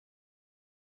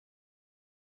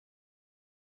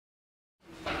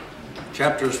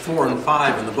Chapters 4 and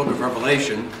 5 in the book of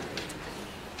Revelation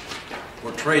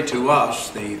portray to us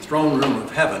the throne room of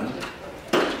heaven,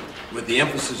 with the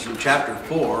emphasis in chapter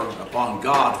 4 upon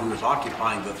God who is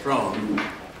occupying the throne,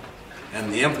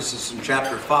 and the emphasis in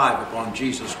chapter 5 upon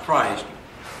Jesus Christ,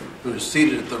 who is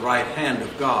seated at the right hand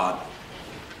of God.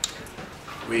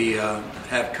 We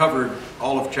have covered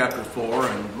all of chapter 4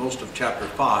 and most of chapter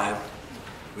 5.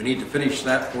 We need to finish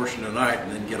that portion tonight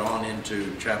and then get on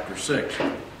into chapter 6.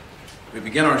 We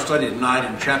begin our study tonight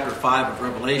in chapter 5 of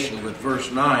Revelation with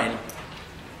verse 9,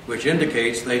 which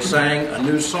indicates they sang a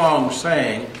new song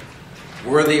saying,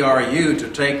 "Worthy are you to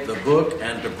take the book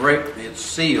and to break its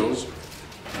seals,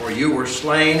 for you were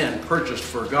slain and purchased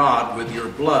for God with your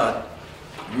blood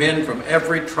men from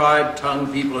every tribe, tongue,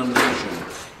 people, and nation.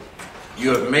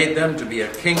 You have made them to be a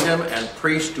kingdom and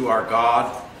priests to our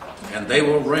God, and they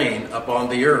will reign upon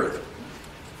the earth."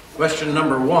 Question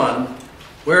number 1,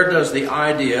 where does the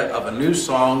idea of a new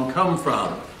song come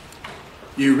from?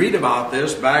 You read about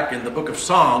this back in the book of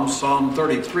Psalms, Psalm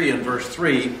 33 and verse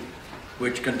 3,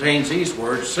 which contains these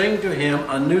words, "Sing to him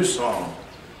a new song.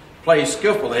 Play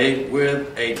skillfully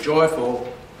with a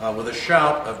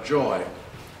shout of joy."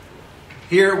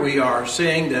 Here we are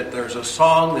seeing that there's a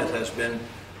song that has been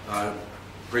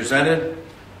presented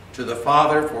to the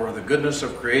Father for the goodness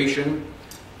of creation,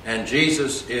 and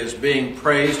Jesus is being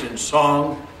praised in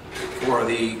song for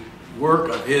the work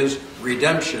of his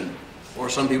redemption, or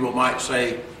some people might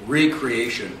say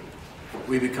recreation.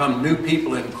 We become new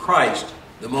people in Christ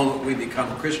the moment we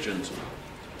become Christians.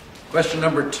 Question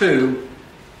number 2,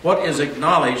 what is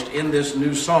acknowledged in this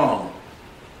new song?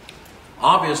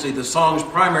 Obviously, the song's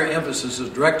primary emphasis is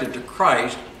directed to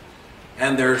Christ,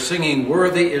 and they're singing,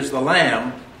 "Worthy is the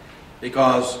Lamb,"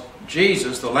 because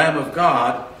Jesus, the Lamb of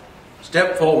God,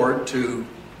 stepped forward to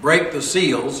break the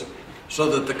seals so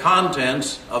that the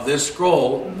contents of this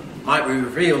scroll might be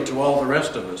revealed to all the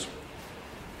rest of us.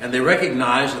 And they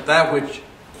recognize that which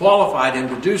qualified him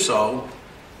to do so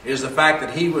is the fact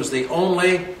that he was the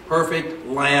only perfect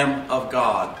Lamb of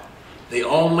God, the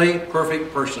only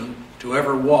perfect person to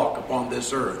ever walk upon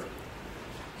this earth.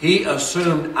 He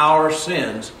assumed our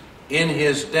sins in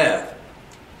his death.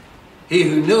 He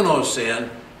who knew no sin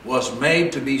was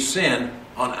made to be sin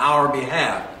on our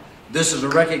behalf. This is a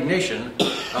recognition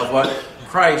of what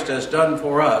Christ has done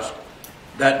for us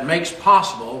that makes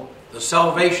possible the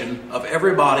salvation of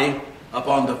everybody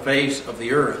upon the face of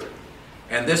the earth.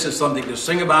 And this is something to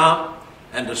sing about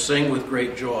and to sing with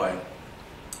great joy.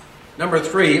 Number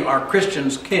 3, are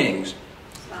Christians kings?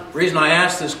 The reason I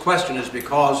ask this question is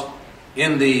because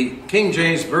in the King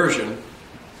James Version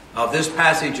of this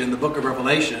passage in the book of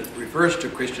Revelation, it refers to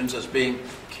Christians as being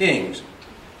kings.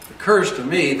 It occurs to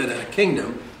me that in a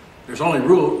kingdom, there's only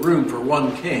room for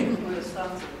one king.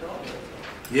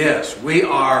 Yes, we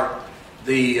are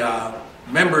the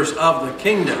members of the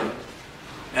kingdom,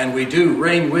 and we do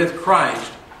reign with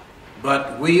Christ,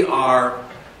 but we are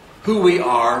who we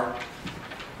are,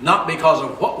 not because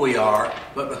of what we are,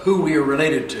 but who we are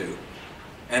related to.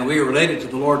 And we are related to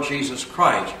the Lord Jesus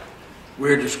Christ.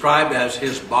 We're described as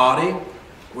his body.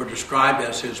 We're described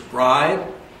as his bride.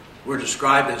 We're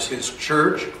described as his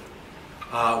church.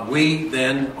 We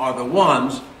then are the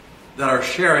ones that are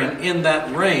sharing in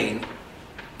that reign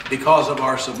because of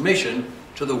our submission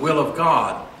to the will of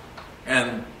God.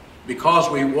 And because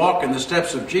we walk in the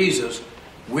steps of Jesus,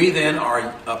 we then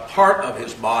are a part of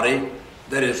his body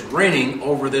that is reigning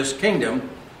over this kingdom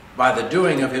by the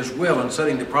doing of his will and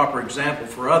setting the proper example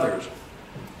for others.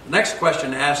 The next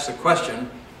question asks the question,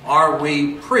 are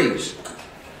we priests?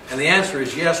 And the answer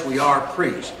is yes, we are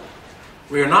priests.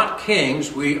 We are not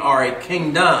kings, we are a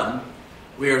kingdom.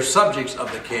 We are subjects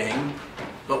of the king,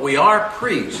 but we are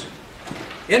priests.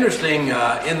 Interesting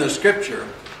in the scripture,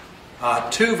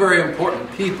 2 very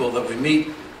important people that we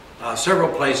meet several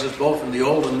places, both in the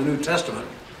Old and the New Testament,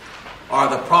 are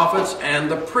the prophets and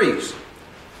the priests.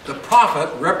 The prophet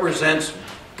represents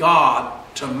God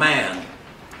to man.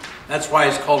 That's why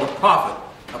he's called a prophet.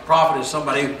 A prophet is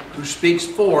somebody who speaks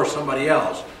for somebody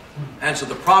else. And so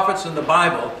the prophets in the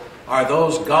Bible are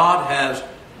those God has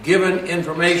given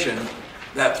information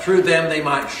that through them they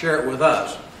might share it with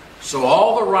us. So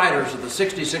all the writers of the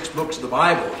 66 books of the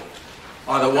Bible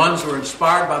are the ones who are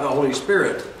inspired by the Holy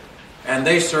Spirit, and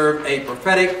they serve a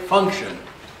prophetic function.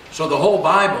 So the whole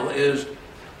Bible is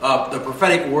the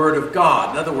prophetic word of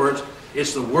God. In other words,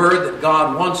 it's the word that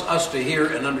God wants us to hear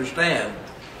and understand.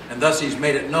 And thus he's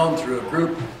made it known through a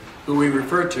group who we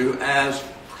refer to as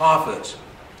prophets.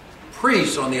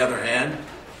 Priests, on the other hand,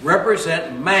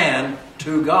 represent man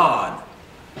to God.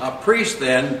 A priest,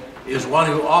 then, is one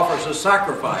who offers a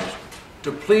sacrifice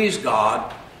to please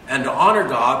God and to honor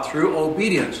God through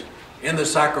obedience in the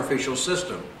sacrificial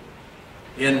system.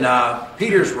 In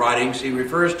Peter's writings, he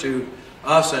refers to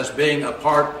us as being a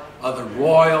part of the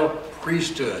royal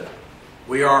priesthood.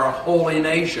 We are a holy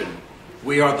nation.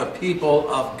 We are the people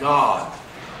of God.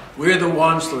 We're the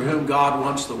ones through whom God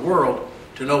wants the world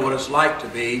to know what it's like to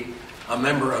be a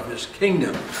member of his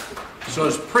kingdom. So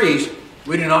as priests,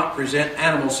 we do not present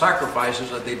animal sacrifices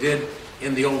that they did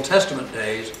in the Old Testament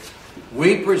days.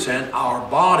 We present our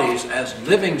bodies as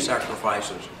living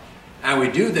sacrifices. And we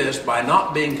do this by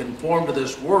not being conformed to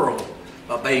this world,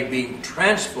 but by being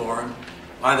transformed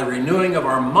by the renewing of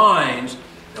our minds,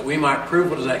 that we might prove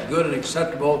what is that good and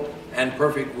acceptable and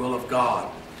perfect will of God.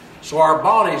 So our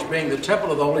bodies being the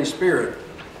temple of the Holy Spirit,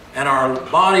 and our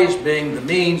bodies being the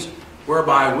means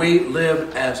whereby we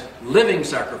live as living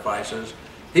sacrifices,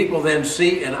 people then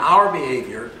see in our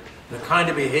behavior the kind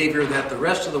of behavior that the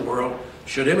rest of the world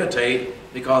should imitate,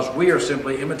 because we are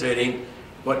simply imitating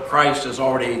what Christ has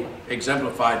already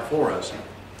exemplified for us.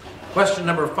 Question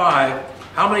number 5,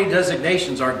 how many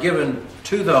designations are given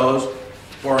to those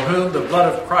for whom the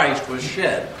blood of Christ was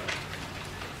shed?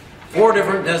 4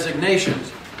 different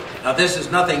designations. Now this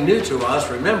is nothing new to us.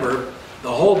 Remember,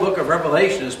 the whole book of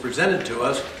Revelation is presented to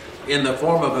us in the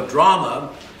form of a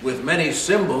drama with many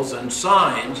symbols and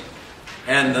signs,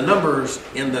 and the numbers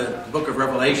in the book of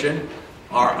Revelation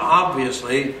are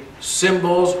obviously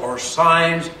symbols or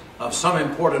signs of some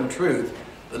important truth.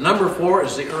 The number 4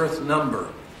 is the earth number.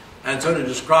 And so to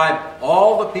describe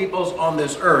all the peoples on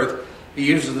this earth, he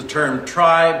uses the term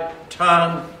tribe,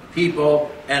 tongue,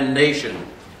 people, and nation.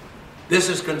 This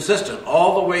is consistent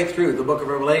all the way through the book of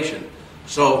Revelation.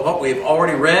 So what we've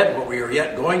already read, what we are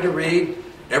yet going to read,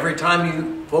 every time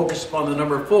you focus upon the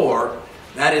number 4,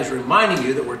 that is reminding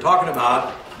you that we're talking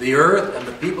about the earth and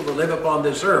the people that live upon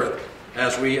this earth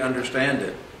as we understand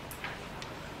it.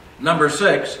 Number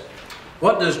 6,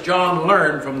 what does John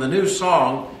learn from the new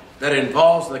song that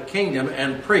involves the kingdom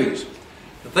and priests?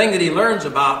 The thing that he learns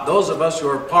about those of us who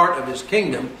are part of his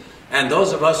kingdom and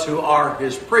those of us who are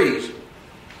his priests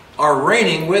are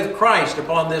reigning with Christ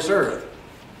upon this earth.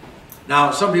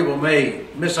 Now, some people may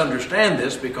misunderstand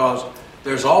this because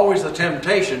there's always the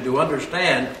temptation to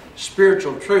understand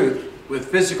spiritual truth with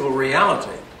physical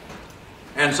reality.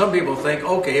 And some people think,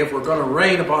 okay, if we're going to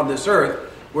reign upon this earth,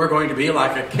 we're going to be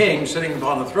like a king sitting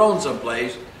upon a throne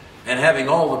someplace and having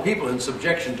all the people in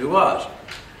subjection to us.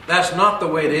 That's not the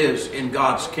way it is in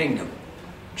God's kingdom.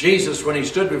 Jesus, when he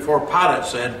stood before Pilate,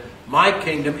 said, "My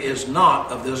kingdom is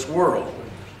not of this world."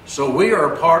 So we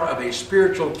are a part of a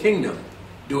spiritual kingdom.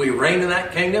 Do we reign in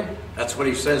that kingdom? That's what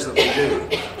he says that we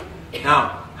do.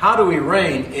 Now, how do we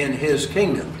reign in his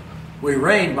kingdom? We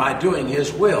reign by doing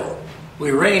his will.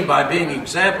 We reign by being an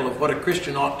example of what a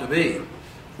Christian ought to be.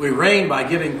 We reign by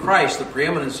giving Christ the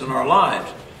preeminence in our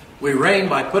lives. We reign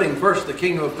by putting first the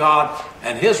kingdom of God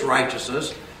and his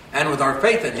righteousness, and with our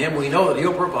faith in him, we know that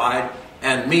he'll provide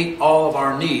and meet all of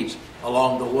our needs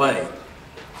along the way.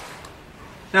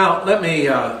 Now, let me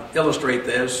illustrate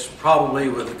this, probably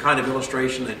with the kind of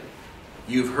illustration that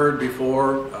you've heard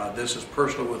before. This is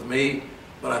personal with me,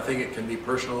 but I think it can be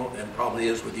personal and probably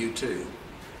is with you too.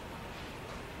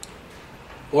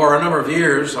 For a number of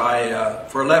years,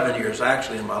 for 11 years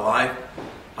actually in my life,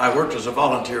 I worked as a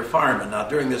volunteer fireman. Now,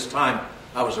 during this time,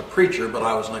 I was a preacher, but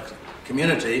I was in a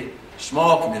community,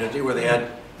 small community, where they had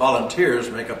volunteers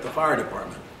make up the fire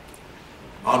department.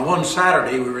 On one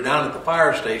Saturday, we were down at the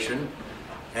fire station,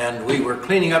 and we were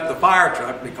cleaning up the fire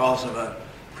truck because of a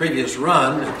previous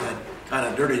run that had kind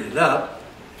of dirtied it up.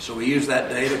 So we used that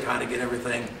day to kind of get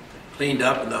everything cleaned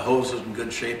up and the hoses in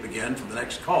good shape again for the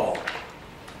next call.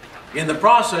 In the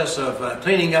process of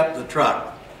cleaning up the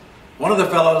truck, one of the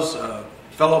fellows,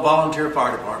 fellow volunteer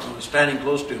fire department, was standing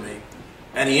close to me,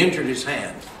 and he injured his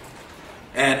hand.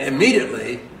 And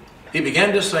immediately, he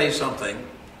began to say something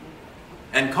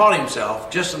and caught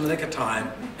himself just in the nick of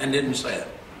time and didn't say it.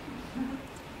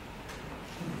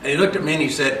 And he looked at me and he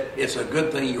said, "It's a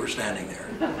good thing you were standing there."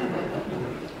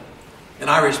 And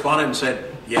I responded and said,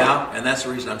 "Yeah, and that's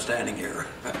the reason I'm standing here.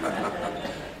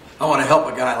 I want to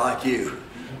help a guy like you.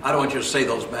 I don't want you to say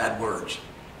those bad words."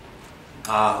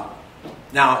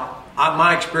 Now,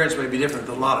 my experience may be different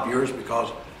than a lot of yours because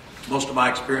most of my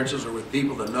experiences are with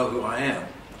people that know who I am.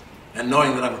 And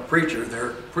knowing that I'm a preacher, they're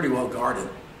pretty well guarded.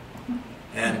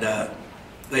 And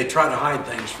they try to hide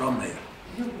things from me.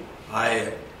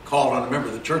 I called on a member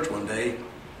of the church one day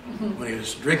when he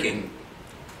was drinking,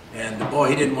 and boy,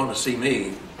 he didn't want to see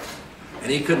me. And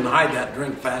he couldn't hide that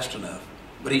drink fast enough,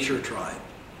 but he sure tried.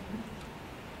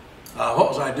 What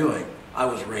was I doing? I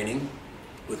was reigning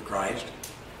with Christ.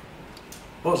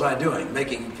 What was I doing?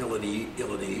 Making him feel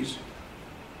ill at ease.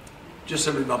 just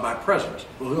simply by my presence.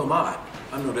 Well, who am I?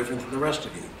 I'm no different than the rest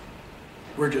of you.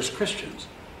 We're just Christians.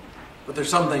 But there's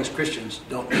some things Christians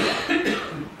don't do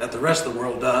that the rest of the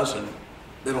world does, and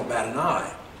they don't bat an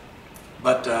eye.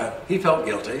 But he felt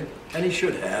guilty, and he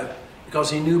should have,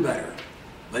 because he knew better.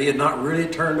 That he had not really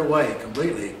turned away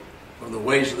completely from the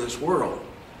ways of this world.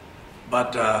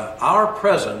 But our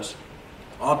presence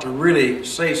ought to really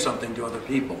say something to other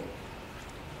people.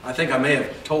 I think I may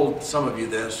have told some of you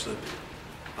this, that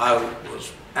I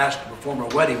was asked to perform a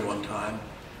wedding one time,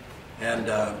 and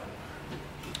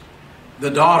the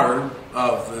daughter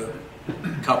of the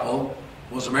couple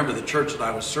was a member of the church that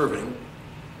I was serving,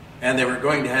 and they were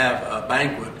going to have a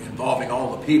banquet involving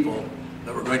all the people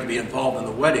that were going to be involved in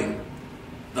the wedding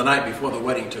the night before the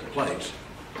wedding took place,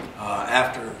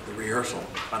 after the rehearsal,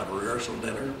 kind of a rehearsal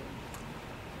dinner.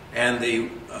 And the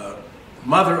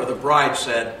mother of the bride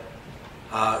said,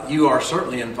 you are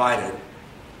certainly invited,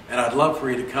 and I'd love for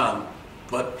you to come,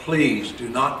 but please do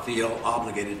not feel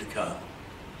obligated to come,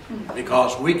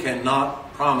 because we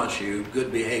cannot promise you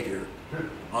good behavior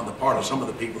on the part of some of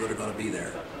the people that are going to be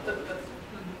there.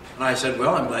 And I said,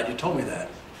 well, I'm glad you told me that.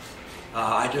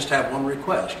 I just have one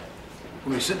request.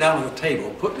 When we sit down at the table,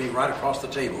 put me right across the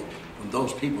table from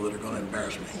those people that are going to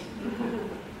embarrass me.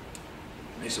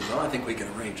 They said, well, I think we can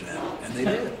arrange that. And they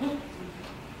did.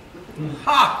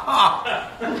 Ha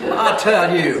ha! I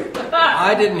tell you,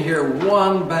 I didn't hear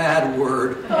one bad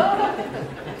word,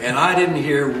 and I didn't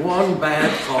hear one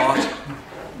bad thought.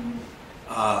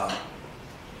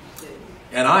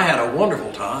 And I had a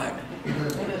wonderful time.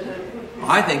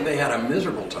 I think they had a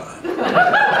miserable time.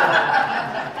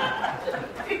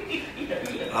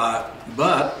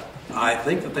 But I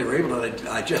think that they were able to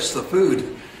digest the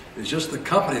food. It's just the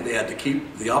company they had to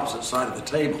keep the opposite side of the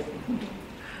table.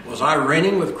 Was I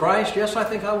reigning with Christ? Yes, I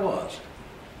think I was.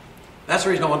 That's the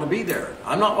reason I wanted to be there.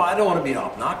 I don't want to be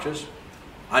obnoxious.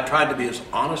 I tried to be as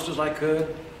honest as I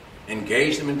could,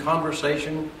 engage them in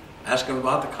conversation, ask them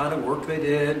about the kind of work they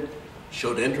did,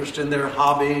 showed interest in their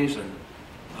hobbies and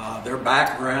their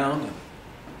background, and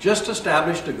just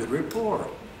established a good rapport.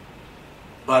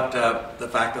 But the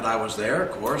fact that I was there,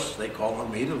 of course, they called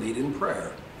on me to lead in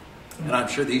prayer. And I'm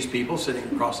sure these people sitting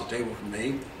across the table from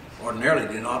me ordinarily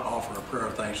do not offer a prayer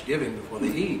of thanksgiving before they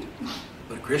eat.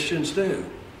 But Christians do.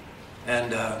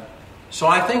 And so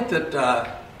I think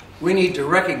that we need to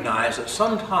recognize that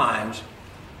sometimes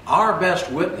our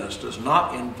best witness does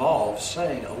not involve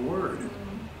saying a word.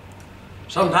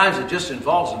 Sometimes it just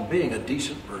involves in being a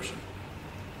decent person.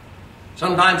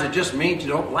 Sometimes it just means you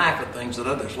don't laugh at things that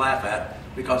others laugh at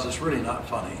because it's really not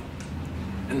funny.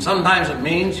 And sometimes it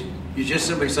means you just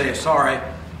simply say, sorry,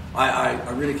 I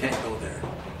really can't go there.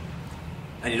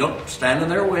 And you don't stand in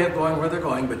their way of going where they're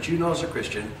going, but you know as a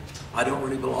Christian, I don't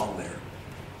really belong there.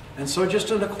 And so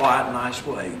just in a quiet, nice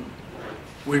way,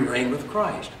 we reign with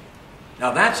Christ.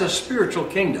 Now that's a spiritual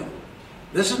kingdom.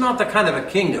 This is not the kind of a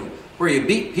kingdom where you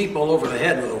beat people over the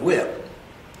head with a whip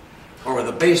or with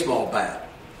a baseball bat.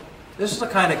 This is the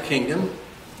kind of kingdom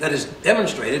that is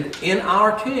demonstrated in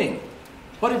our King.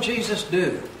 What did Jesus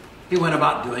do? He went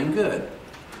about doing good.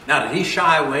 Now, did he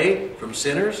shy away from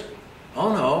sinners?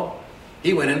 Oh, no.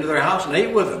 He went into their house and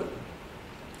ate with them.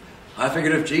 I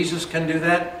figured if Jesus can do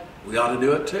that, we ought to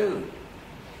do it too.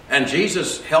 And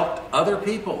Jesus helped other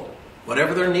people,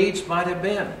 whatever their needs might have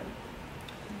been.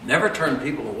 Never turned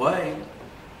people away.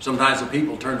 Sometimes the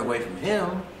people turned away from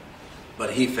him,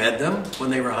 but he fed them when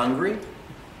they were hungry.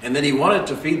 And then he wanted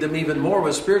to feed them even more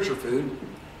with spiritual food.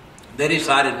 They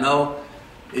decided, no,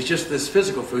 it's just this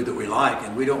physical food that we like,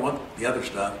 and we don't want the other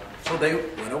stuff. So they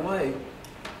went away.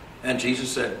 And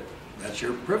Jesus said, that's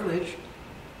your privilege.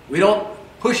 We don't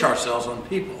push ourselves on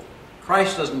people.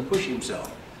 Christ doesn't push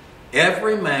himself.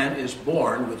 Every man is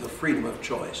born with the freedom of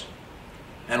choice.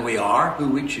 And we are who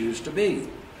we choose to be.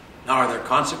 Now, are there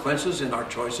consequences in our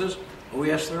choices? Oh,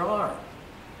 yes, there are.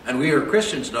 And we as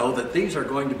Christians know that these are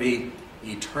going to be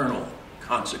eternal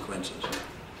consequences.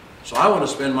 So I want to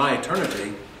spend my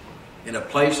eternity in a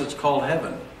place that's called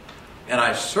heaven. And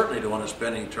I certainly don't want to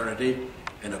spend eternity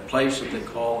in a place that they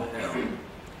call hell.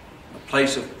 A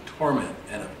place of torment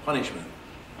and of punishment.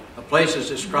 A place that's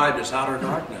described as outer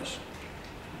darkness.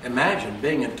 Imagine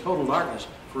being in total darkness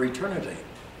for eternity.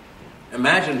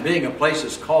 Imagine being a place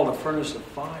that's called a furnace of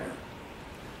fire.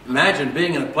 Imagine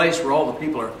being in a place where all the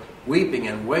people are weeping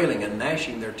and wailing and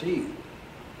gnashing their teeth.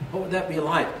 What would that be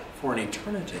like for an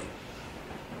eternity?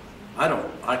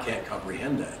 I can't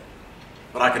comprehend that.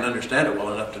 But I can understand it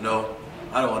well enough to know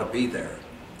I don't want to be there.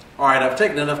 All right, I've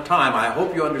taken enough time. I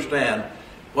hope you understand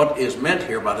what is meant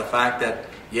here by the fact that,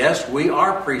 yes, we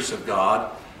are priests of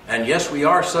God, and yes, we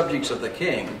are subjects of the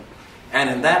King, and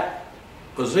in that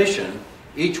position,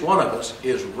 each one of us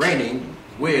is reigning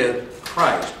with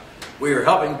Christ. We are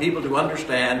helping people to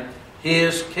understand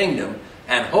His kingdom,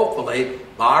 and hopefully,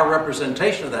 by our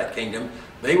representation of that kingdom,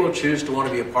 they will choose to want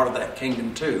to be a part of that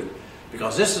kingdom too.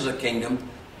 Because this is a kingdom,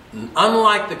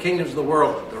 unlike the kingdoms of the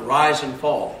world, that rise and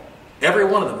fall. Every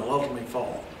one of them will ultimately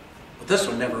fall. But this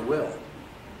one never will.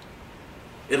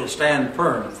 It'll stand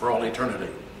firm for all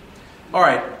eternity. All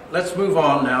right, let's move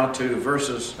on now to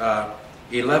verses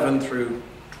 11 through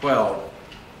 12.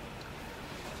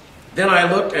 Then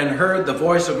I looked and heard the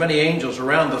voice of many angels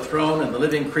around the throne and the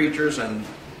living creatures and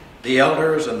the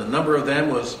elders, and the number of them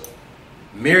was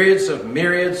myriads of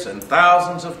myriads and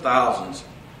thousands of thousands,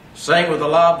 saying with a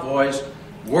loud voice,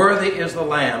 "Worthy is the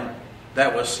Lamb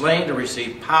that was slain to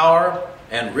receive power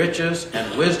and riches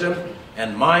and wisdom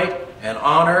and might and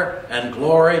honor and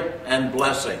glory and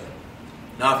blessing."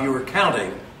 Now, if you were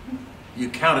counting, you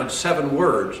counted 7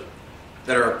 words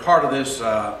that are a part of this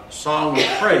song of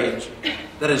praise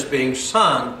that is being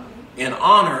sung in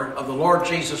honor of the Lord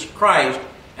Jesus Christ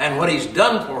and what He's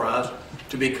done for us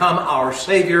to become our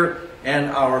Savior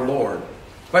and our Lord.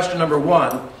 Question number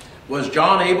 1, was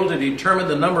John able to determine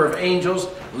the number of angels,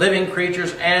 living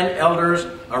creatures, and elders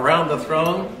around the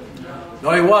throne?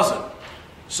 No, he wasn't.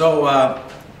 So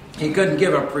he couldn't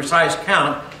give a precise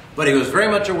count, but he was very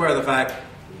much aware of the fact,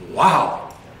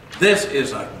 wow, this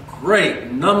is a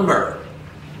great number.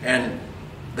 And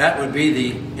that would be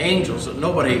the angels, that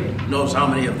nobody knows how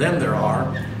many of them there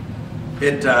are.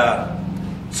 It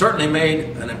certainly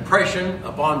made an impression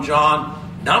upon John,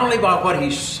 not only by what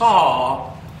he saw,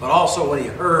 but also what he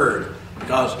heard,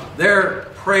 because they're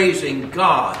praising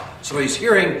God. So he's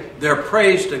hearing their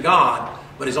praise to God,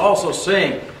 but he's also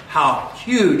seeing how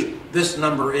huge this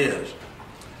number is.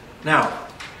 Now,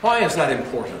 why is that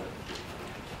important?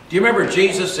 Do you remember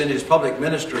Jesus in His public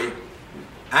ministry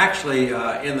actually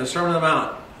in the Sermon on the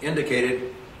Mount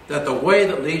indicated that the way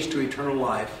that leads to eternal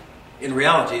life in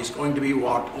reality is going to be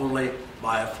walked only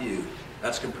by a few.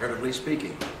 That's comparatively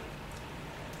speaking.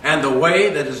 And the way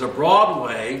that is a broad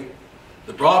way,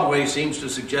 the broad way seems to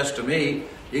suggest to me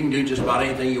you can do just about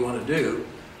anything you want to do,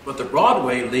 but the broad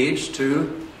way leads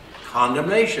to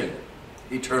condemnation,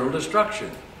 eternal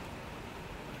destruction.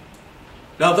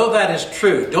 Now, though that is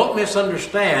true, don't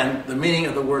misunderstand the meaning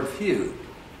of the word few.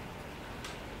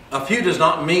 A few does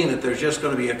not mean that there's just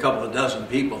going to be a couple of dozen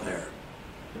people there,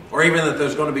 or even that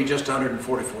there's going to be just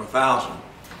 144,000.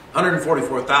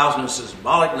 144,000 is a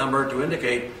symbolic number to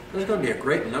indicate there's going to be a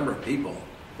great number of people.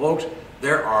 Folks,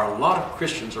 there are a lot of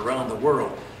Christians around the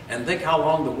world, and think how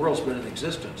long the world's been in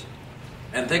existence,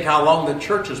 and think how long the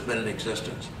church has been in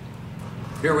existence.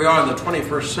 Here we are in the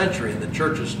 21st century, and the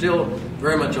church is still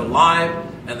very much alive,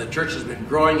 and the church has been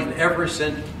growing in every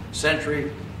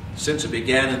century since it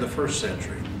began in the first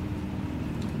century.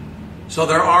 So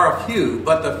there are a few,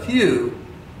 but the few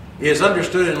is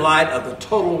understood in light of the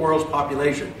total world's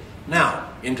population. Now,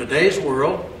 in today's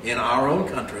world, in our own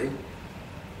country,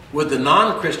 would the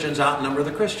non-Christians outnumber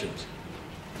the Christians?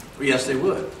 Well, yes, they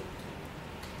would.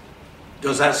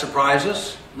 Does that surprise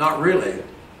us? Not really.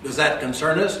 Does that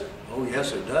concern us? Oh,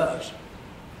 yes, it does.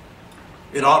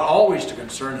 It ought always to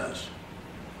concern us.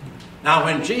 Now,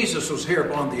 when Jesus was here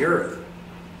upon the earth,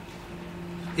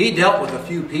 He dealt with a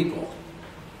few people.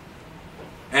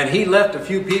 And He left a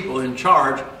few people in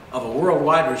charge of a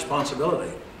worldwide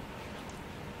responsibility.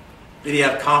 Did He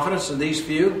have confidence in these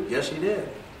few? Yes, He did.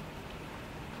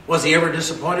 Was He ever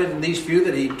disappointed in these few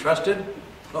that He trusted?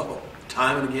 Oh,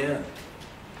 time and again.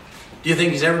 Do you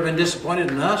think He's ever been disappointed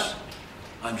in us?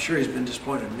 I'm sure He's been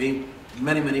disappointed in me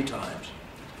many, many times.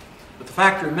 But the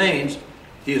fact remains,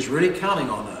 He is really counting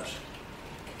on us.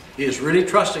 He is really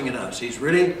trusting in us. He's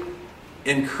really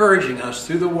encouraging us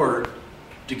through the Word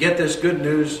to get this good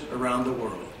news around the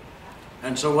world.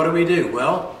 And so what do?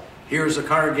 Well, here's a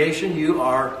congregation. You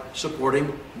are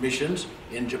supporting missions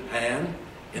in Japan,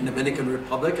 in the Dominican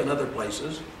Republic, and other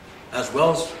places, as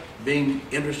well as being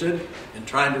interested in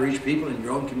trying to reach people in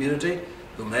your own community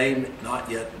who may not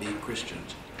yet be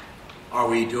Christians. Are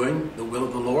we doing the will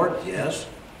of the Lord? Yes.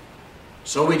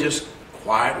 So we just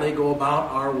quietly go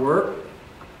about our work.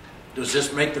 Does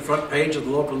this make the front page of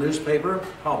the local newspaper?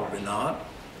 Probably not.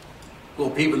 Will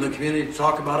people in the community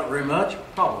talk about it very much?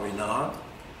 Probably not.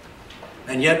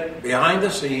 And yet, behind the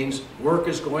scenes, work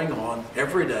is going on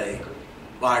every day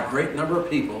by a great number of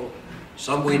people.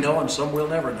 Some we know and some we'll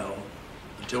never know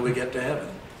until we get to heaven.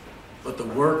 But the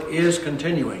work is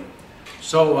continuing.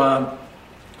 So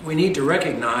we need to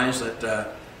recognize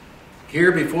that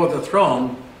here before the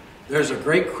throne, there's a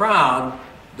great crowd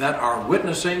that are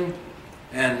witnessing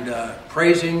and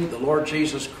praising the Lord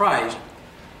Jesus Christ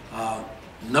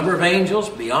number of angels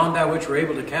beyond that which we're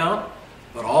able to count,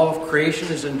 but all of creation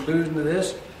is included in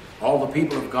this. All the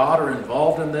people of God are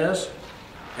involved in this,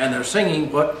 and they're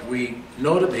singing what we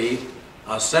know to be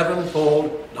a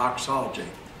sevenfold doxology.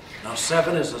 Now,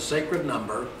 7 is a sacred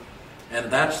number, and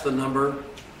that's the number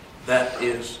that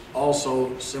is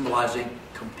also symbolizing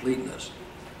completeness.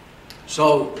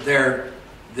 So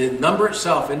the number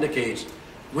itself indicates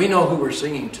we know who we're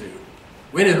singing to.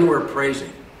 We know who we're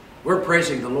praising. We're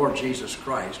praising the Lord Jesus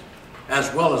Christ,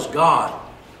 as well as God,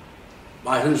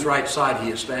 by whose right side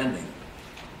he is standing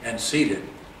and seated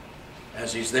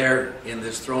as he's there in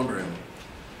this throne room.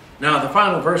 Now, the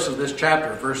final verse of this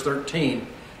chapter, verse 13,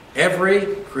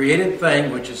 every created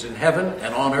thing which is in heaven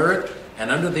and on earth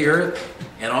and under the earth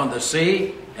and on the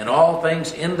sea and all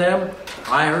things in them,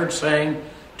 I heard saying,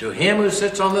 to him who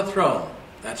sits on the throne,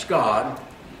 that's God,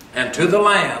 and to the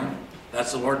Lamb,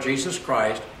 that's the Lord Jesus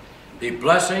Christ, be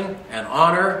blessing and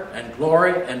honor and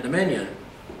glory and dominion.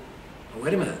 Oh,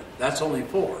 wait a minute, that's only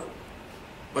 4.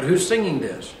 But who's singing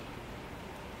this?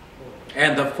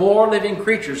 And the 4 living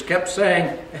creatures kept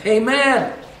saying,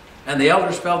 Amen. And the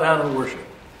elders fell down and worshiped.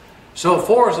 So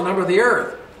 4 is the number of the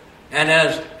earth. And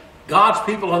as God's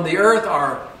people on the earth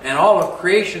are, and all of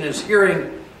creation is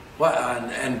hearing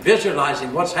and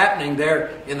visualizing what's happening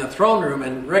there in the throne room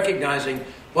and recognizing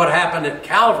what happened at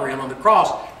Calvary and on the cross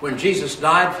when Jesus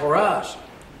died for us.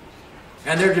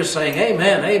 And they're just saying,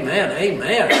 Amen, amen,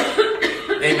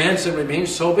 amen. Amen simply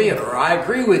means so be it, or I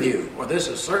agree with you, or this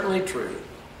is certainly true.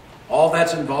 All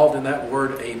that's involved in that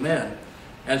word amen.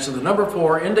 And so the number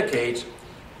 4 indicates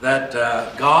that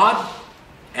God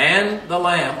and the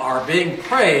Lamb are being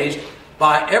praised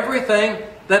by everything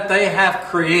that they have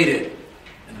created.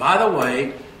 And by the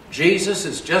way, Jesus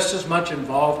is just as much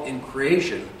involved in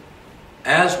creation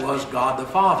as was God the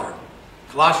Father.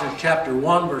 Colossians chapter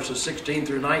 1, verses 16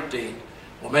 through 19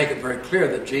 will make it very clear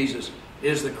that Jesus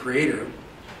is the creator.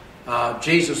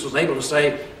 Jesus was able to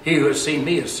say, he who has seen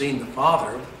me has seen the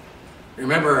Father.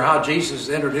 Remember how Jesus is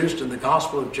introduced in the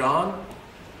Gospel of John?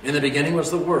 In the beginning was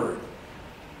the Word.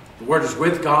 The Word is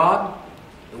with God.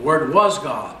 The Word was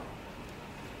God.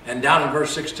 And down in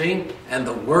verse 16, and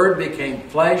the Word became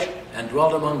flesh and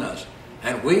dwelt among us,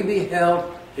 and we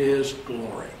beheld his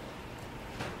glory.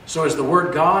 So is the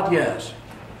Word God? Yes.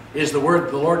 Is the Word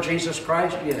the Lord Jesus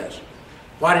Christ? Yes.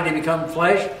 Why did he become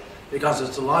flesh? Because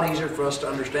it's a lot easier for us to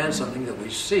understand something that we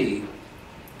see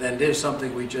than it is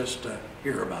something we just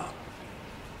hear about.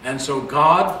 And so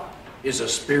God is a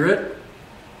spirit,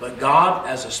 but God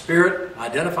as a spirit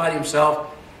identified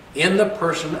himself in the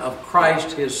person of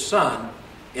Christ, his Son,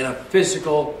 in a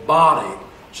physical body,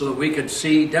 so that we could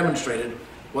see demonstrated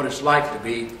what it's like to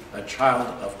be a child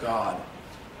of God.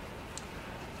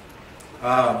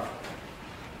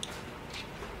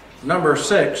 Number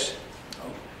 6.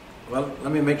 Well,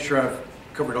 let me make sure I've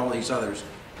covered all these others.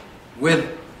 With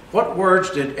what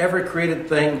words did every created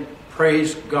thing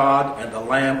praise God and the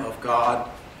Lamb of God?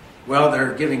 Well,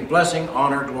 they're giving blessing,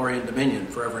 honor, glory, and dominion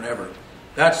forever and ever.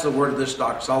 That's the word of this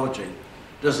doxology.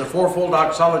 Does the fourfold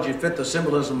doxology fit the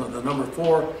symbolism of the number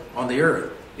 4 on the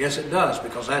earth? Yes, it does,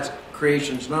 because that's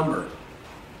creation's number.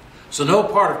 So no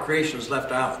part of creation is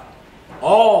left out.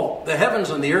 All the heavens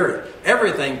and the earth,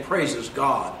 everything praises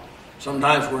God.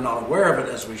 Sometimes we're not aware of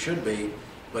it as we should be,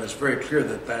 but it's very clear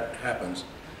that that happens.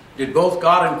 Did both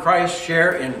God and Christ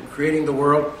share in creating the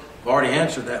world? I've already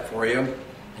answered that for you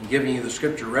and giving you the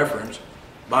scripture reference.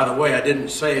 By the way, I didn't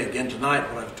say again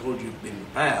tonight what I've told you in the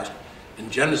past. In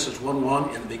Genesis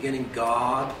 1:1, in the beginning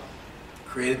God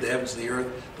created the heavens and the earth.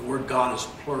 The word God is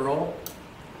plural.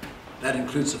 That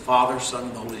includes the Father, Son,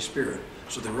 and the Holy Spirit.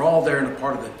 So they're all there in a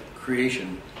part of the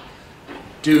creation.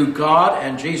 Do God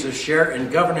and Jesus share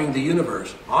in governing the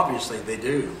universe? Obviously they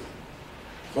do.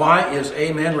 Why is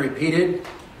amen repeated?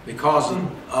 Because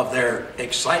of their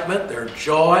excitement, their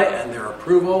joy, and their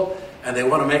approval, and they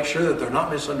want to make sure that they're not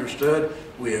misunderstood.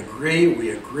 We agree, we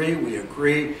agree, we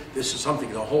agree. This is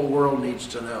something the whole world needs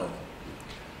to know.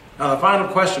 Now the final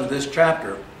question of this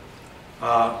chapter.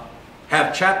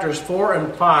 Have chapters 4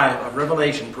 and 5 of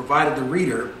Revelation provided the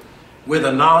reader with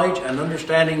the knowledge and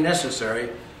understanding necessary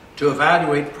to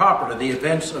evaluate properly the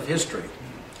events of history?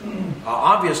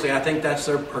 Obviously, I think that's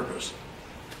their purpose.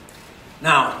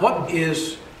 Now, what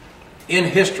is in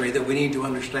history that we need to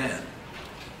understand?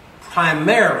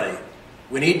 Primarily,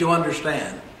 we need to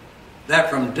understand that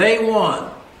from day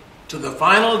 1 to the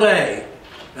final day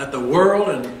that the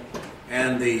world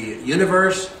and the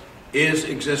universe is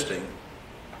existing,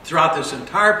 throughout this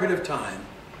entire period of time,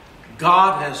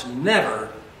 God has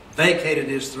never vacated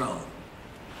his throne.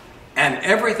 And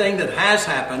everything that has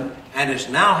happened and is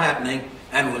now happening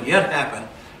and will yet happen,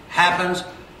 happens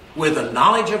with the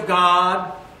knowledge of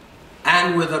God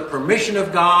and with the permission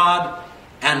of God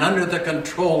and under the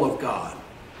control of God.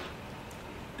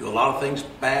 Do a lot of things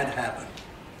bad happen?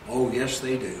 Oh, yes,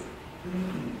 they do.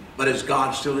 But is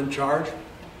God still in charge?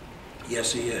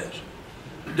 Yes, He is.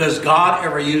 Does God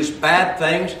ever use bad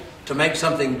things to make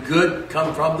something good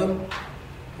come from them?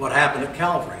 What happened at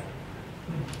Calvary?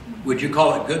 Would you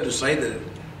call it good to say that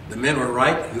the men were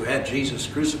right who had Jesus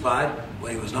crucified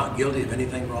when He was not guilty of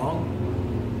anything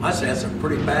wrong? I say that's a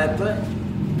pretty bad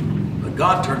thing. But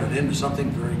God turned it into something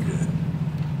very good.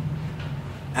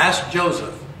 Ask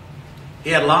Joseph. He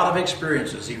had a lot of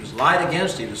experiences. He was lied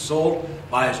against. He was sold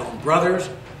by his own brothers.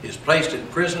 He was placed in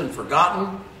prison and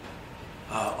forgotten.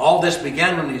 All this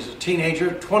began when he was a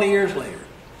teenager, 20 years later.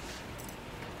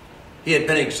 He had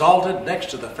been exalted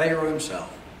next to the Pharaoh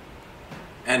himself.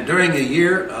 And during the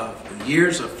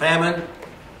years of famine,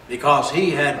 because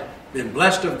he had been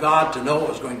blessed of God to know what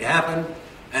was going to happen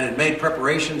and had made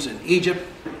preparations in Egypt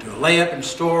to lay up in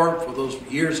store for those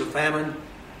years of famine,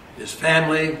 his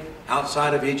family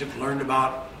outside of Egypt learned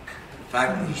about the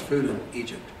fact that there's food in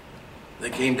Egypt. They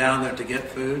came down there to get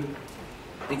food.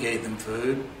 He gave them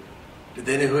food. Did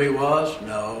they know who he was?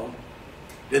 No.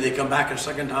 Did they come back a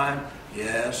second time?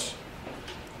 Yes.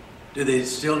 Did they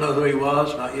still know who he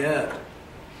was? Not yet.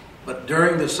 But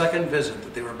during the second visit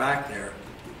that they were back there,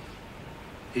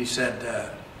 he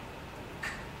said,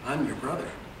 I'm your brother.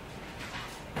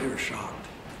 They were shocked.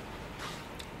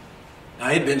 Now,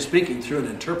 he'd been speaking through an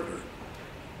interpreter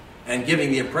and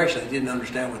giving the impression that he didn't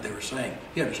understand what they were saying.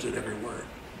 He understood every word.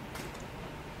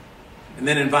 And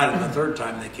then invited them the third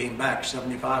time. They came back,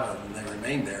 75 of them, and they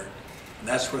remained there. And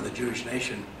that's where the Jewish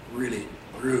nation really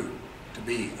grew to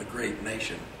be a great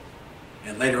nation.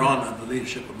 And later on, under the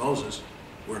leadership of Moses,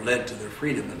 were led to their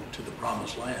freedom and to the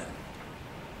promised land.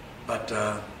 But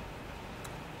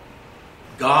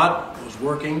God was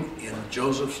working in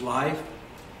Joseph's life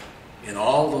in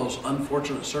all those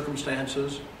unfortunate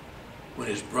circumstances, when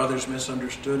his brothers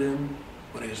misunderstood him,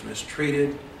 when he was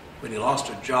mistreated, when he lost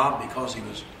a job because he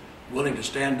was willing to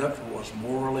stand up for what was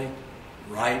morally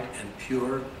right and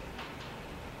pure.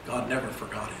 God never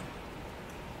forgot him.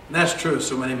 And that's true of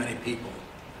so many, many people.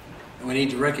 And we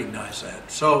need to recognize that.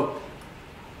 So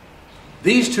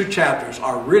these two chapters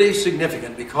are really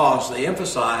significant because they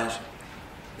emphasize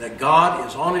that God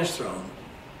is on his throne,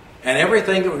 and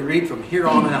everything that we read from here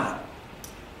on out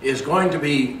is going to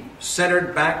be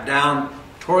centered back down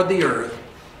toward the earth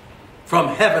from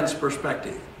heaven's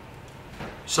perspective.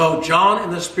 So John in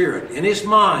the Spirit, in his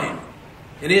mind,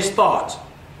 in his thoughts,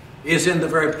 is in the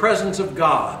very presence of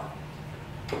God,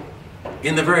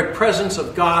 in the very presence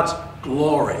of God's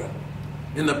glory,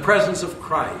 in the presence of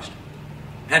Christ.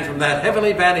 And from that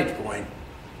heavenly vantage point,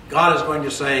 God is going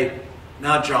to say,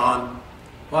 now John,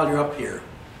 while you're up here,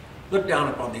 look down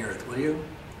upon the earth, will you?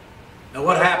 Now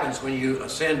what happens when you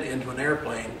ascend into an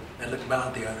airplane and look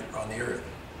down on the earth?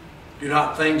 Do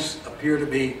not things appear to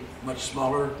be much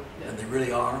smaller than they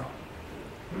really are?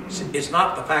 It's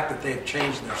not the fact that they have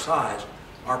changed in their size.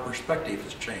 Our perspective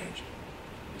has changed.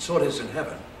 And so it is in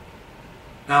heaven.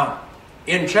 Now,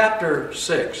 in chapter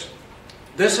 6,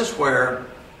 this is where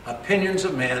opinions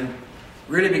of men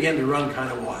really begin to run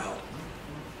kind of wild.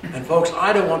 And folks,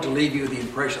 I don't want to leave you with the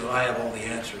impression that I have all the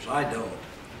answers. I don't.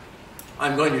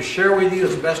 I'm going to share with you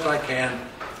as best I can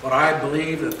what I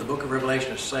believe that the book of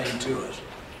Revelation is saying to us.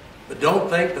 But don't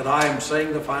think that I am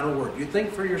saying the final word. You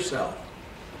think for yourself.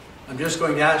 I'm just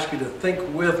going to ask you to think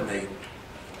with me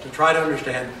to try to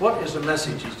understand what is the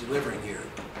message he's delivering here.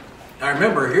 Now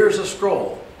remember, here's a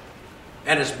scroll,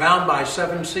 and it's bound by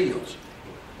 7 seals.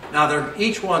 Now they're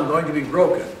each one going to be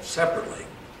broken separately.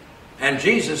 And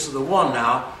Jesus is the one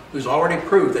now who's already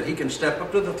proved that he can step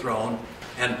up to the throne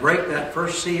and break that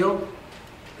first seal.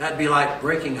 That'd be like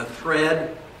breaking a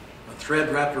thread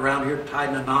wrapped around here, tied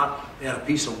in a knot. They had a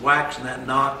piece of wax in that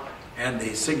knot, and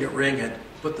the signet ring had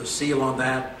put the seal on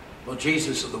that. Well,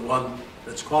 Jesus is the one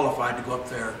that's qualified to go up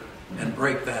there and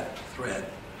break that thread.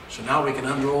 So now we can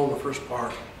unroll the first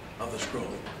part of the scroll.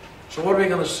 So what are we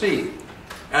going to see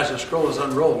as the scroll is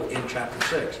unrolled in chapter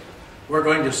 6? We're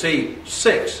going to see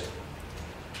 6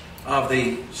 of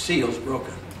the seals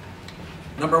broken.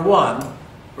 Number 1,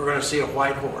 we're going to see a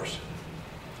white horse.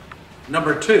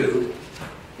 Number 2,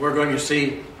 we're going to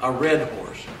see a red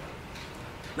horse.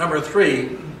 Number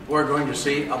 3, we're going to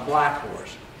see a black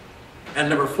horse. And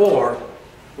number 4,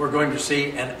 we're going to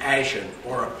see an ashen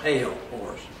or a pale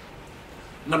horse.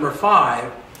 Number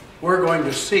 5, we're going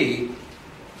to see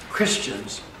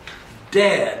Christians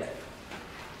dead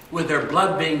with their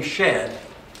blood being shed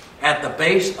at the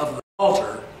base of the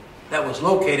altar that was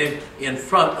located in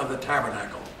front of the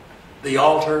tabernacle. the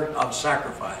altar of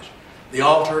sacrifice. The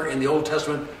altar in the Old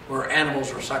Testament where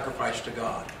animals were sacrificed to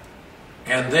God.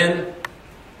 And then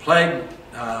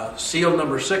seal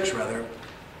number 6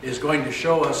 is going to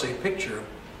show us a picture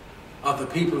of the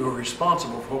people who are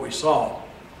responsible for what we saw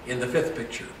in the 5th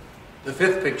picture. The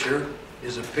 5th picture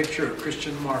is a picture of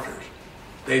Christian martyrs.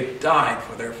 They've died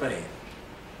for their faith.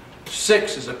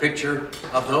 6 is a picture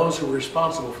of those who were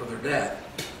responsible for their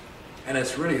death. And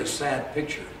it's really a sad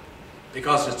picture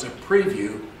because it's a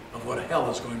preview of what hell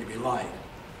is going to be like.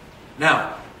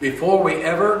 Now, before we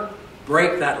ever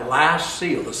break that last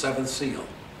seal, the 7th seal,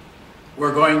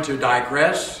 we're going to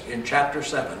digress in chapter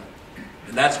 7.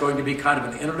 And that's going to be kind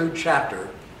of an interlude chapter.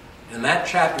 And that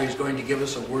chapter is going to give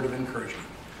us a word of encouragement.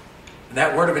 And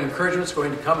that word of encouragement is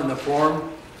going to come in the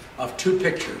form of 2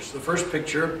 pictures. The first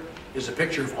picture is a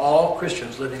picture of all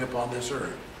Christians living upon this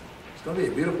earth. It's going to be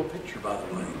a beautiful picture, by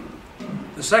the way.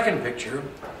 The second picture,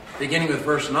 beginning with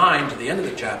verse 9 to the end of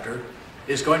the chapter,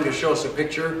 is going to show us a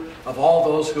picture of all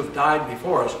those who have died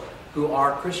before us who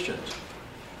are Christians.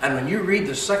 And when you read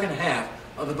the second half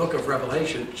of the book of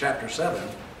Revelation, chapter 7,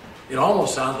 it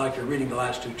almost sounds like you're reading the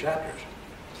last 2 chapters.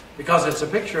 Because it's a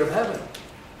picture of heaven.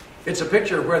 It's a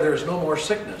picture where there's no more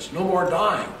sickness, no more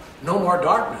dying, no more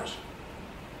darkness.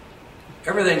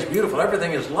 Everything's beautiful.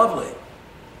 Everything is lovely.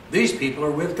 These people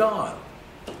are with God.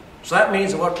 So that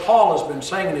means that what Paul has been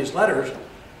saying in his letters,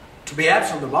 to be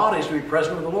absent of the body is to be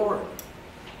present with the Lord.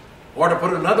 Or to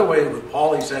put it another way with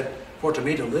Paul, he said, for to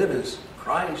me to live is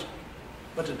Christ,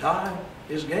 but to die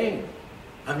is gain.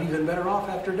 I'm even better off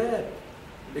after death.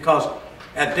 Because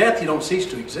at death you don't cease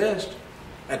to exist.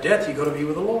 At death you go to be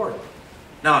with the Lord.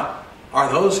 Now,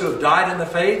 are those who have died in the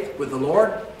faith with the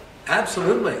Lord?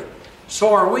 Absolutely.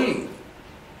 So are we.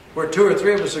 Where 2 or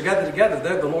 3 of us are gathered together,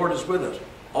 there the Lord is with us.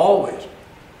 Always.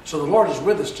 So the Lord is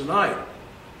with us tonight.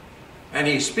 And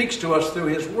He speaks to us through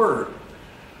His Word.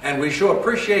 And we show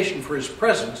appreciation for His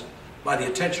presence by the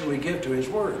attention we give to His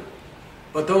Word.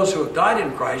 But those who have died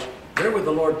in Christ, they're with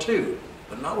the Lord too,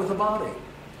 but not with the body.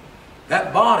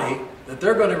 That body that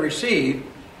they're going to receive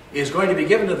is going to be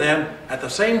given to them at the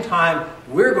same time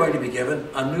we're going to be given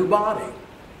a new body.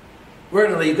 We're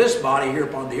going to leave this body here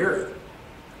upon the earth.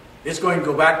 It's going to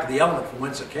go back to the element from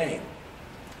whence it came.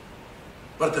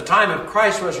 But at the time of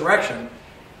Christ's resurrection,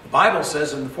 the Bible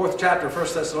says in the 4th chapter of 1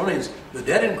 Thessalonians, the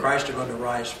dead in Christ are going to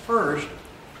rise first.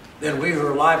 Then we who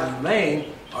are alive and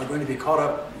remain are going to be caught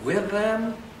up with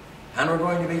them, and we're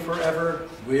going to be forever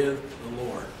with the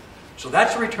Lord. So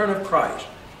that's the return of Christ.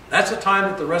 That's the time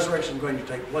that the resurrection is going to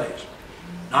take place.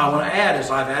 Now I want to add,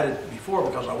 as I've added before,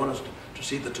 because I want us to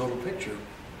see the total picture.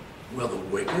 Will the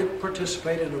wicked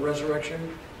participate in the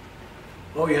resurrection?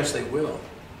 Oh yes, they will.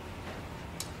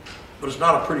 But it's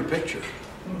not a pretty picture.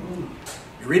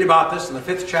 You read about this in the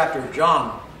 5th chapter of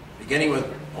John, beginning with,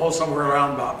 somewhere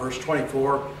around about verse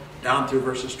 24, down through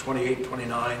verses 28 and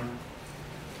 29.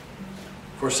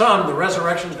 For some, the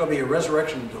resurrection is going to be a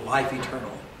resurrection into life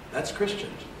eternal. That's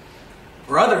Christians.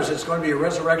 For others, it's going to be a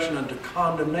resurrection unto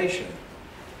condemnation,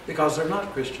 because they're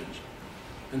not Christians.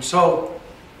 And so,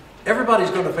 everybody's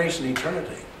going to face an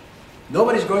eternity.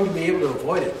 Nobody's going to be able to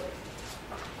avoid it.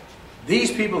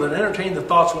 These people that entertain the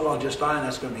thoughts, well, I'll just die and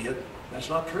that's going to be it. That's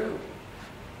not true.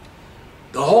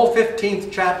 The whole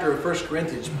 15th chapter of 1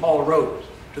 Corinthians, Paul wrote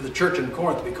to the church in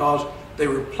Corinth because they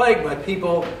were plagued by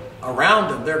people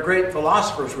around them. Their great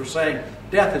philosophers were saying,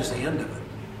 death is the end of it.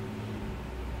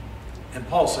 And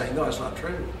Paul's saying, no, that's not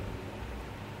true.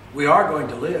 We are going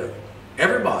to live.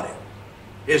 Everybody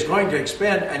is going to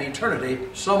expend an eternity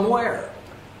somewhere.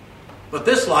 But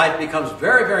this life becomes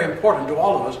very, very important to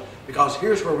all of us, because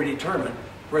here's where we determine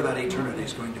where that eternity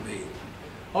is going to be.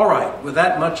 All right, with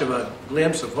that much of a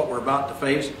glimpse of what we're about to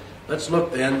face, let's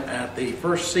look then at the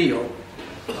first seal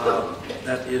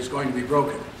that is going to be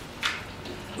broken.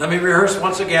 Let me rehearse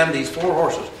once again these 4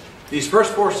 horses. These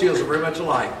first 4 seals are very much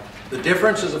alike. The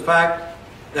difference is the fact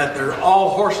that they're all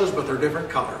horses, but they're different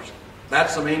colors.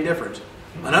 That's the main difference.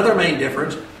 Another main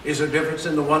difference is the difference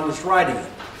in the one that's riding it.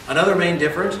 Another main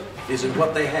difference is in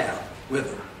what they have with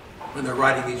them when they're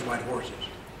riding these white horses.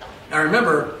 Now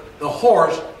remember, the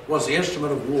horse was the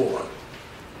instrument of war.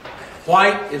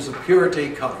 White is the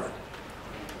purity color.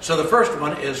 So the first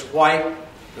one is white.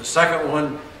 The second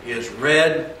one is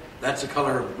red. That's the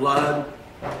color of blood.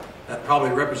 That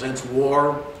probably represents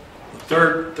war.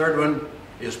 The third one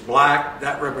is black.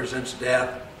 That represents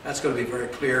death. That's going to be very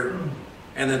clear.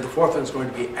 And then the fourth one is going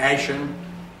to be ashen.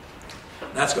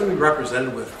 That's going to be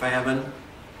represented with famine.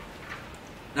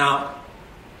 Now,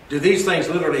 do these things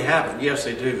literally happen? Yes,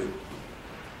 they do.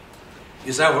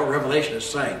 Is that what Revelation is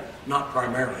saying? Not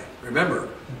primarily. Remember,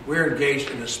 we're engaged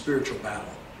in a spiritual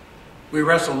battle. We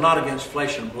wrestle not against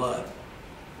flesh and blood.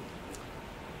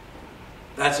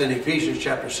 That's in Ephesians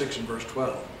chapter 6 and verse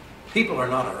 12. People are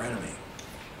not our enemy.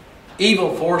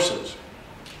 Evil forces,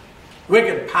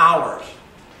 wicked powers,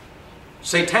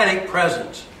 satanic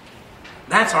presence,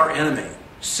 that's our enemy.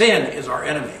 Sin is our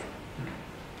enemy.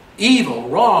 Evil,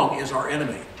 wrong is our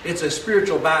enemy. It's a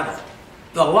spiritual battle.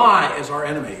 The lie is our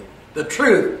enemy. The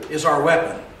truth is our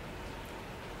weapon.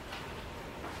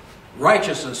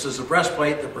 Righteousness is the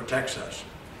breastplate that protects us.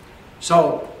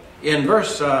 So, in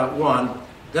verse 1,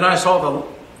 then I saw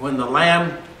when the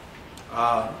Lamb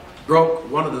broke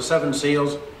one of the 7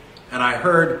 seals, and I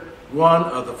heard one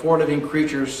of the 4 living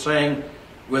creatures saying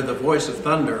with the voice of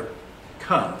thunder,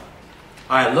 "Come."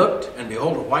 I looked, and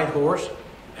behold, a white horse,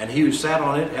 and he who sat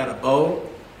on it had a bow,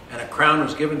 and a crown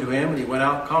was given to him, and he went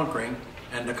out conquering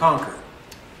and to conquer.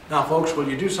 Now, folks, will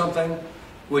you do something?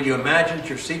 Will you imagine that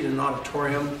you're seated in an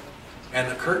auditorium, and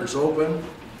the curtains open,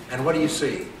 and what do you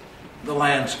see? The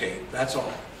landscape, that's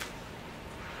all.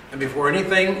 And before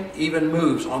anything even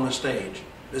moves on the stage,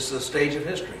 this is the stage of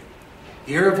history.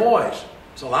 You hear a voice.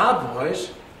 It's a loud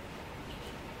voice.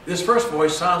 This first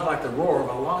voice sounds like the roar of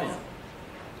a lion,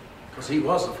 because he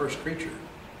was the first creature.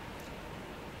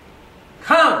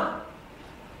 "Come!"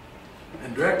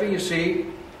 And directly you see,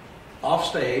 off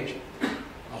stage,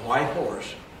 a white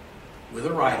horse with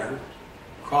a rider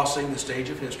crossing the stage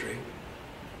of history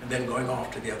and then going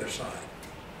off to the other side.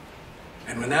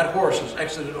 And when that horse has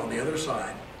exited on the other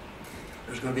side,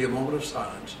 there's going to be a moment of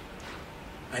silence,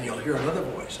 and you'll hear another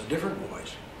voice, a different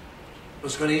voice,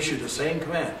 that's going to issue the same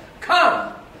command,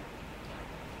 "Come!"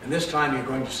 And this time you're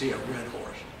going to see a red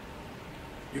horse.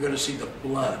 You're going to see the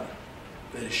blood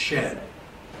that is shed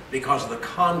because of the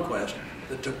conquest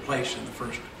that took place in the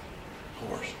first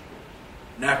horse.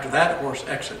 And after that horse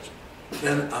exits,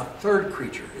 then a third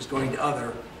creature is going to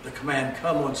utter the command,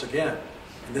 "Come," once again.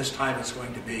 And this time it's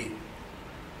going to be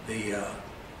the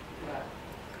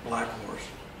black horse.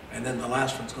 And then the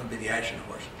last one's going to be the ashen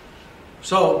horse.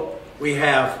 So we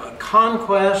have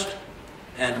conquest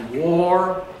and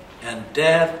war and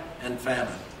death and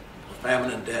famine.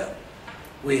 Famine and death.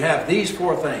 We have these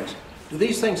 4 things. Do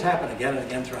these things happen again and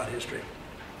again throughout history?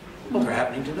 Well, they're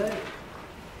happening today.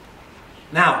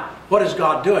 Now, what is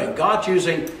God doing? God's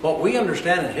using what we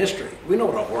understand in history. We know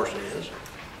what a horse is.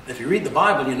 If you read the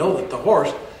Bible, you know that the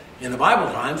horse, in the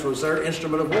Bible times, was their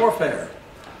instrument of warfare.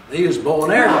 They used bow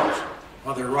and arrows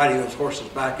while they were riding those horses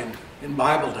back in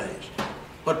Bible days.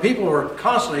 But people were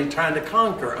constantly trying to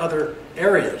conquer other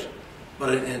areas.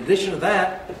 But in addition to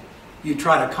that, you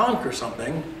try to conquer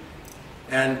something,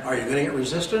 and are you going to get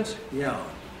resistance? Yeah.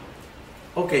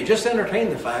 Okay, just entertain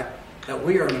the fact that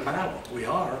we are in a battle. We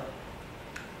are.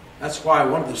 That's why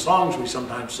one of the songs we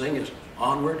sometimes sing is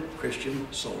 "Onward, Christian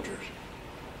Soldiers."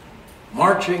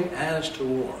 Marching as to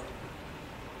war.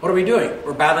 What are we doing?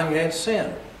 We're battling against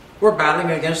sin. We're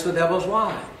battling against the devil's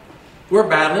lie. We're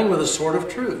battling with a sword of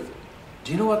truth.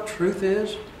 Do you know what truth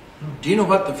is? Do you know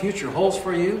what the future holds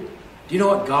for you? Do you know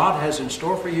what God has in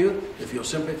store for you if you'll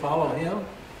simply follow Him?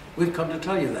 We've come to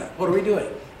tell you that. What are we doing?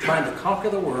 Trying to conquer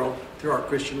the world through our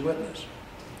Christian witness.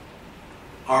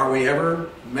 Are we ever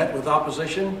met with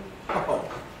opposition? Oh,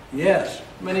 yes,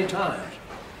 many times.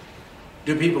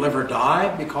 Do people ever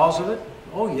die because of it?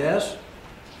 Oh, yes.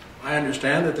 I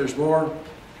understand that there's more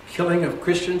killing of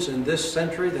Christians in this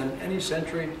century than any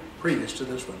century previous to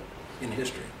this one in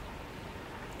history.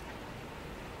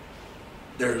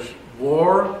 There's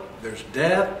war, there's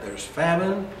death, there's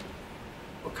famine.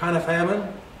 What kind of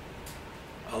famine?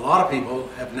 A lot of people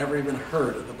have never even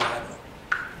heard of the Bible.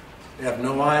 They have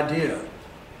no idea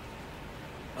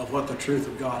of what the truth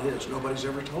of God is. Nobody's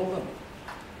ever told them.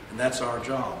 And that's our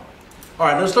job. All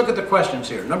right, let's look at the questions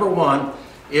here. Number 1,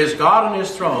 is God on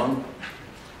His throne?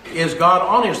 Is God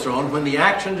on His throne when the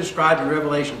action described in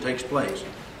Revelation takes place?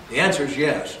 The answer is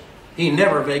yes. He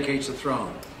never vacates the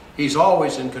throne. He's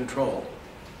always in control.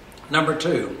 Number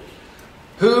 2,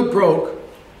 who broke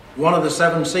one of the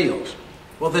 7 seals?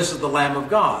 Well, this is the Lamb of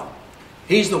God.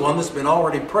 He's the one that's been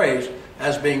already praised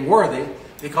as being worthy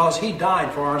because He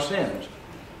died for our sins.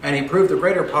 And He proved the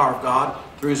greater power of God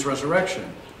through His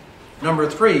resurrection. Number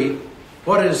 3,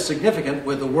 what is significant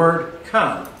with the word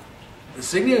 "come"? The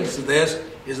significance of this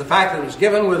is the fact that it was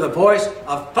given with a voice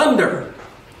of thunder.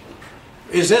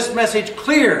 Is this message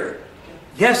clear?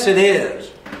 Yes, it is.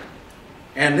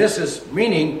 And this is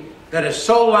meaning that it's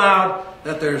so loud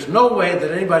that there's no way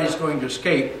that anybody's going to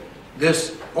escape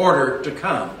this order to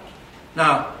come.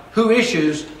 Now, who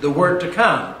issues the word to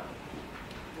come?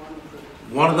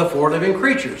 One of the 4 living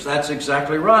creatures. That's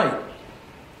exactly right.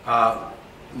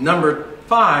 Number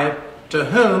 5, to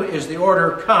whom is the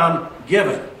order "come"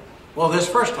 given? Well, this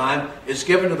first time it's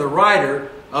given to the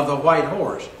rider of the white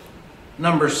horse.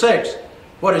 Number 6,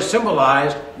 what is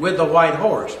symbolized with the white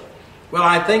horse? Well,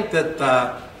 I think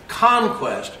that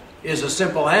conquest is a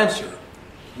simple answer.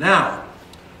 Now,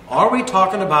 are we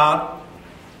talking about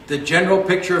the general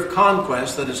picture of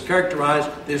conquest that has characterized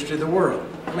the history of the world?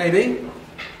 Maybe.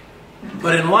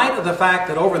 But in light of the fact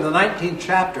that over in the 19th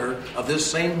chapter of this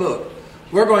same book,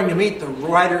 we're going to meet the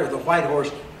rider of the white horse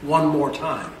one more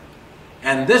time.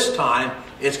 And this time,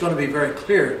 it's going to be very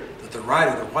clear that the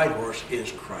rider of the white horse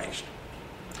is Christ.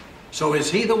 So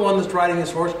is he the one that's riding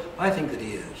this horse? I think that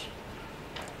he is.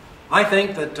 I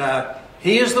think that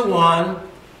he is the one.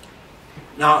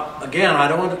 Now, again, I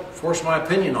don't want to force my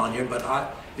opinion on you,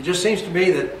 but it just seems to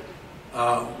me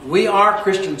that we are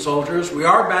Christian soldiers. We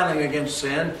are battling against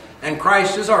sin, and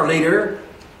Christ is our leader.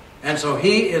 And so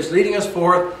he is leading us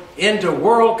forth into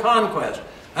world conquest.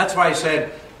 That's why he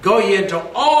said, "Go ye into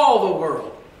all the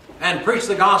world and preach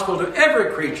the gospel to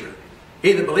every creature.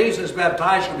 He that believes and is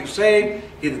baptized shall be saved.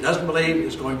 He that doesn't believe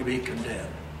is going to be condemned."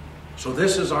 So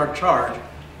this is our charge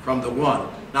from the one.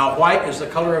 Now, white is the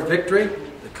color of victory,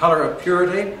 the color of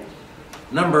purity.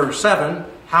 Number 7,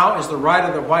 how is the rider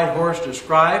of the white horse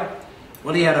described?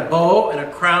 Well, he had a bow and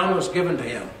a crown was given to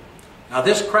him. Now,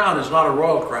 this crown is not a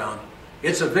royal crown.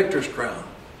 It's a victor's crown.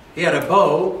 He had a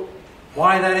bow.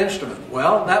 Why that instrument?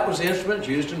 Well, that was the instrument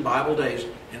used in Bible days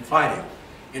in fighting.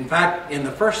 In fact, in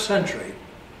the 1st century,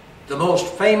 the most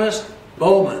famous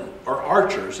bowmen or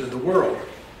archers in the world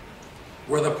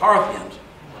were the Parthians,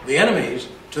 the enemies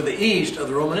to the east of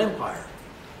the Roman Empire.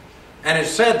 And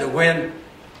it's said that when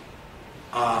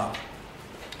a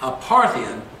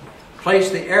Parthian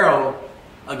placed the arrow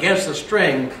against the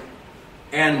string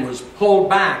and was pulled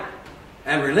back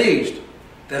and released,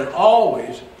 that it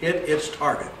always hit its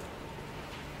target.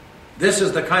 This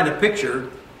is the kind of picture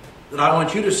that I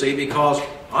want you to see, because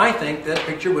I think that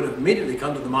picture would have immediately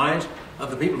come to the minds of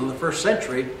the people in the 1st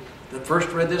century that first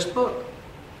read this book.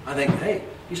 I think, hey,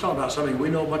 he's talking about something we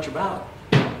know much about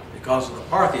because of the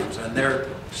Parthians and their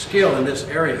skill in this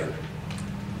area.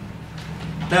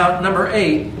 Now, number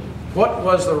 8, what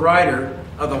was the rider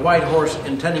of the white horse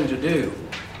intending to do?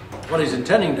 Well, he's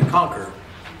intending to conquer.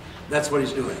 That's what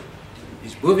he's doing.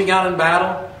 He's moving out in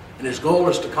battle, and his goal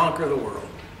is to conquer the world.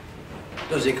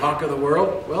 Does he conquer the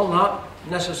world? Well, not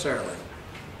necessarily,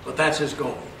 but that's his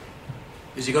goal.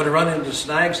 Is he going to run into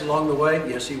snags along the way?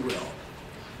 Yes, he will.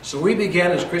 So we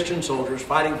begin as Christian soldiers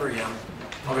fighting for him.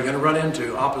 Are we going to run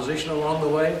into opposition along the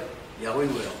way? Yeah, we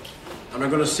will. And we're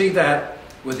going to see that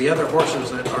with the other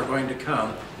horses that are going to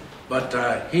come.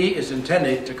 But he is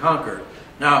intended to conquer.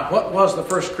 Now, what was the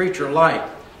first creature like?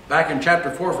 Back in chapter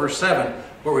 4, verse 7,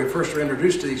 where we first were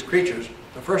introduced to these creatures,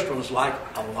 the first one was like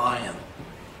a lion.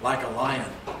 Like a lion.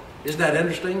 Isn't that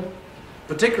interesting?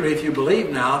 Particularly if you believe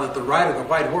now that the rider of the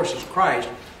white horse is Christ,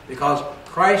 because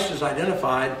Christ is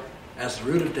identified as the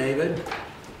root of David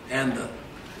and the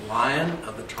Lion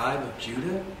of the tribe of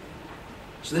Judah.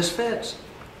 So this fits.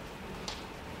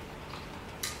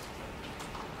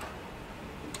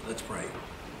 Let's pray.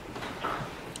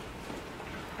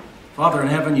 Father in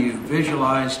heaven, you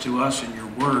visualize to us in your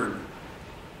word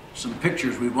some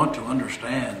pictures we want to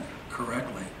understand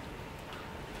correctly.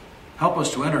 Help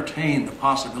us to entertain the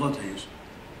possibilities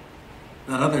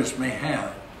that others may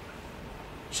have,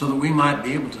 so that we might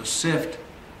be able to sift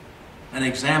and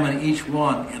examine each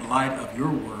one in light of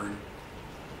your word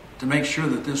to make sure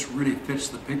that this really fits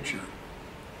the picture.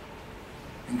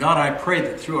 And God, I pray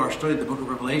that through our study of the book of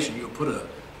Revelation, you'll put a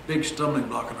big stumbling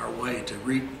block in our way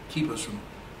to keep us from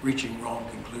reaching wrong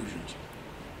conclusions.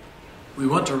 We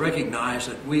want to recognize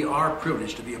that we are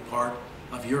privileged to be a part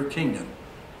of your kingdom,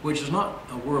 which is not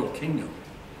a world kingdom,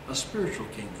 a spiritual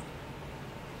kingdom.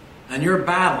 And your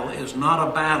battle is not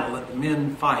a battle that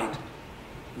men fight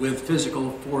with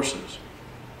physical forces,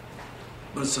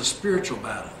 but it's a spiritual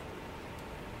battle,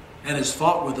 and it's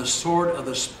fought with the sword of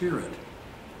the Spirit.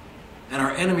 And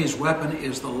our enemy's weapon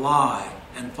is the lie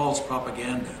and false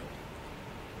propaganda.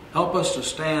 Help us to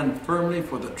stand firmly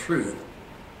for the truth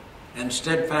and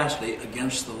steadfastly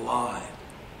against the lie.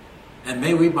 And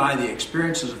may we, by the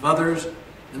experiences of others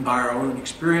and by our own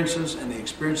experiences and the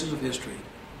experiences of history,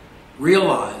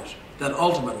 realize that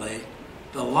ultimately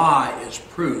the lie is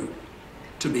proved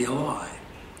to be a lie.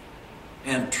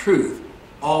 And truth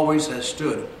always has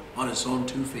stood on its own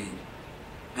 2 feet.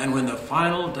 And when the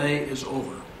final day is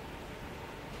over,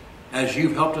 as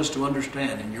you've helped us to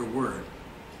understand in your word,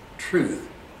 truth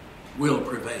will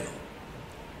prevail.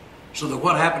 So that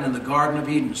what happened in the Garden of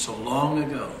Eden so long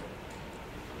ago,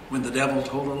 when the devil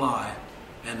told a lie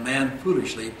and man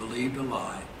foolishly believed a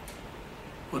lie,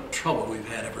 what trouble we've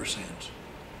had ever since.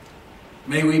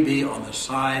 May we be on the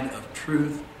side of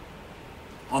truth,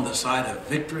 on the side of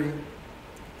victory,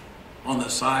 on the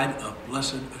side of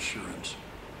blessed assurance.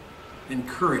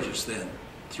 Encourage us then,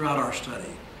 throughout our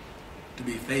study, to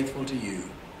be faithful to you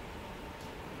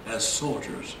as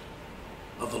soldiers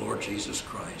of the Lord Jesus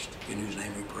Christ, in whose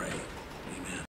name we pray. Amen.